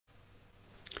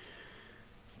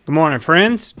Good morning,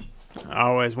 friends.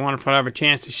 Always wonderful to have a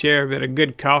chance to share a bit of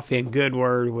good coffee and good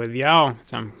word with y'all.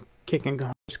 So I'm kicking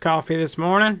this coffee this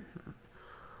morning.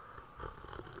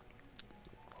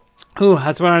 Ooh,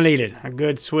 that's what I needed. A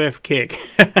good swift kick.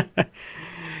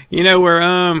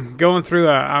 We're going through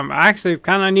actually it's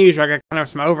kind of unusual. I got kind of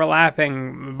some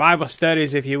overlapping Bible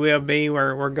studies, if you will be.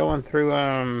 We're going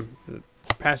through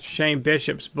Pastor Shane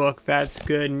Bishop's book, That's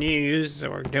Good News. So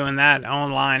we're doing that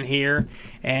online here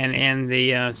and in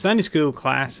the Sunday school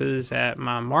classes at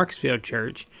my Marksfield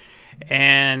church.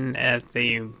 And at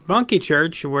the Bunkie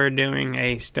Church, we're doing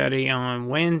a study on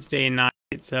Wednesday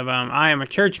nights of I Am a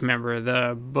Church Member,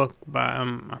 the book by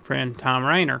my friend Tom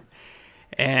Rayner.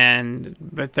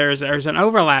 But there's an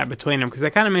overlap between them because they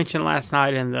kind of mentioned last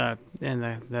night in the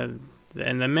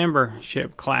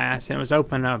membership class, and it was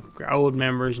open up old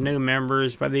members, new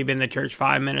members, whether you've been in the church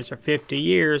 5 minutes or 50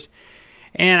 years.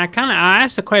 And I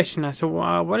asked the question. I said,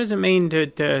 well, what does it mean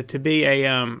to be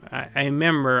a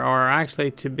member, or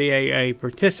actually to be a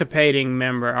participating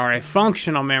member, or a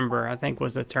functional member? I think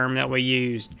was the term that we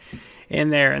used in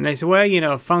there. And they said,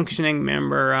 well, a functioning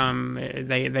member,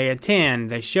 they attend,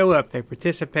 they show up, they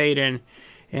participate in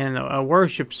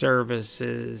worship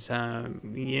services.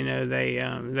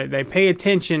 They pay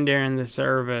attention during the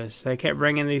service. They kept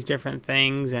bringing these different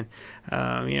things, and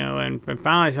and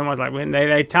finally someone was like, when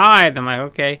they tithe. I'm like,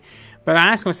 okay. But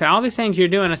I asked them, I said, all these things you're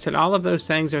doing, I said, all of those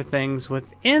things are things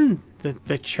within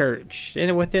the church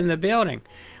and within the building.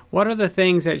 What are the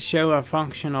things that show a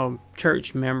functional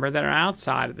church member that are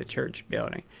outside of the church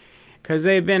building? Because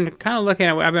they've been kind of looking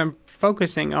at, I've been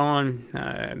focusing on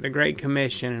the Great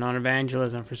Commission and on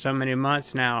evangelism for so many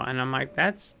months now, and I'm like,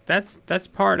 that's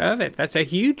part of it. That's a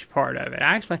huge part of it.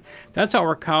 Actually, that's what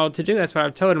we're called to do. That's what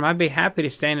I've told them. I'd be happy to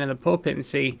stand in the pulpit and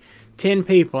see 10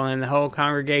 people in the whole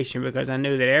congregation, because I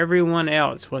knew that everyone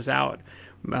else was out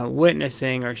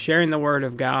witnessing or sharing the word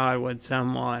of God with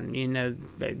someone,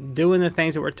 doing the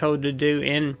things that we're told to do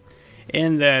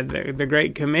in the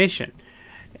Great Commission.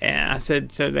 And I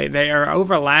said, so they are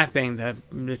overlapping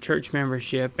the church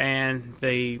membership and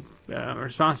the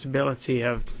responsibility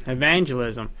of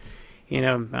evangelism.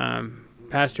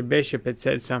 Pastor Bishop had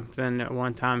said something at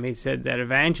one time. He said that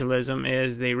evangelism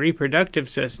is the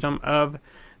reproductive system of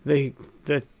the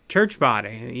church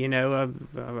body,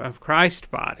 of Christ's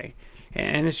body.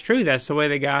 And it's true. That's the way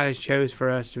that God has chose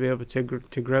for us to be able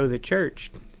to grow the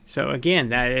church. So again,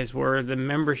 that is where the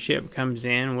membership comes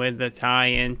in, with the tie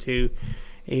into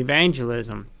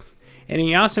evangelism. And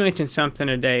he also mentioned something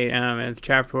today in the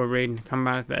chapter we're reading, come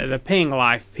about the Ping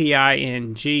life,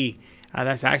 P-I-N-G.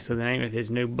 That's actually the name of his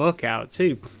new book out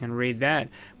too, and read that.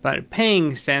 But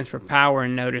Ping stands for power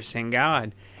in noticing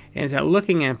God. And it's that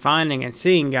looking and finding and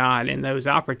seeing God in those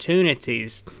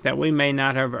opportunities that we may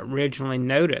not have originally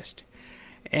noticed.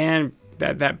 And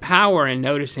that power in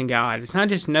noticing God, it's not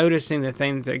just noticing the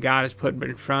things that God has put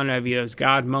in front of you, those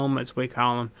God moments we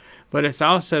call them, but it's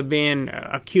also being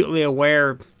acutely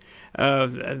aware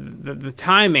of the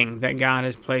timing that God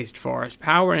has placed for us.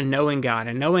 Power in knowing God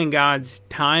and knowing God's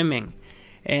timing,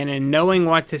 and in knowing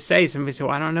what to say. Somebody said,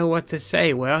 well, I don't know what to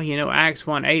say. Well, Acts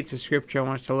 1:8 is the scripture I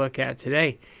want us to look at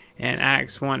today. And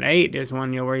Acts 1:8 is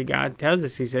one where God tells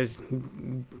us, he says,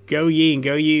 go ye and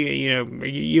go ye,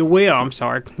 you will, I'm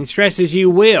sorry. He stresses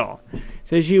you will. It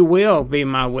says you will be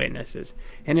my witnesses.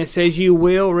 And it says you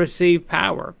will receive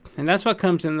power. And that's what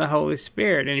comes in the Holy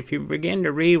Spirit. And if you begin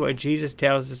to read what Jesus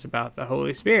tells us about the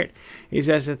Holy Spirit, he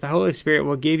says that the Holy Spirit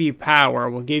will give you power,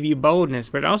 will give you boldness,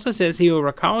 but it also says he will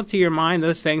recall to your mind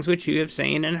those things which you have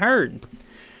seen and heard.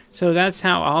 So that's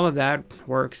how all of that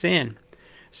works in.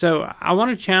 So I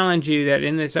want to challenge you that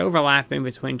in this overlapping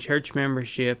between church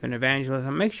membership and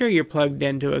evangelism, make sure you're plugged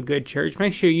into a good church.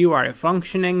 Make sure you are a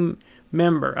functioning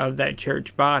member of that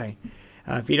church body.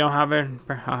 If you don't have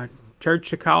a church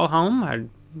to call home, I'd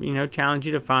challenge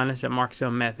you to find us at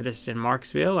Marksville Methodist in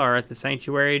Marksville, or at the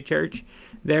Sanctuary Church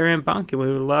there in Bunkie.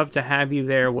 We would love to have you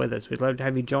there with us. We'd love to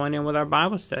have you join in with our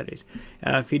Bible studies.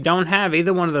 If you don't have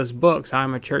either one of those books,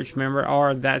 I'm a Church Member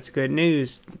or That's Good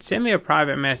News, send me a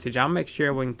private message. I'll make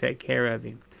sure we can take care of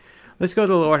you. Let's go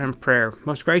to the Lord in prayer.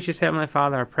 Most gracious Heavenly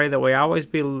Father, I pray that we always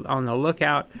be on the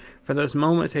lookout for those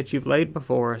moments that you've laid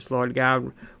before us, Lord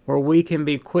God, where we can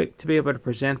be quick to be able to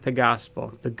present the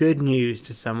gospel, the good news,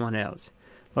 to someone else.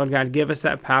 Lord God, give us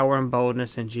that power and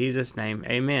boldness in Jesus' name.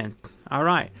 Amen. All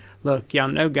right. Look, y'all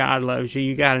know God loves you.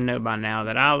 You got to know by now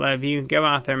that I love you. Go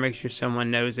out there and make sure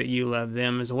someone knows that you love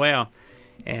them as well.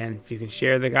 And if you can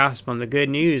share the gospel and the good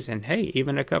news, and hey,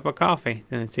 even a cup of coffee,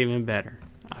 then it's even better.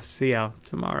 I'll see y'all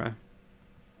tomorrow.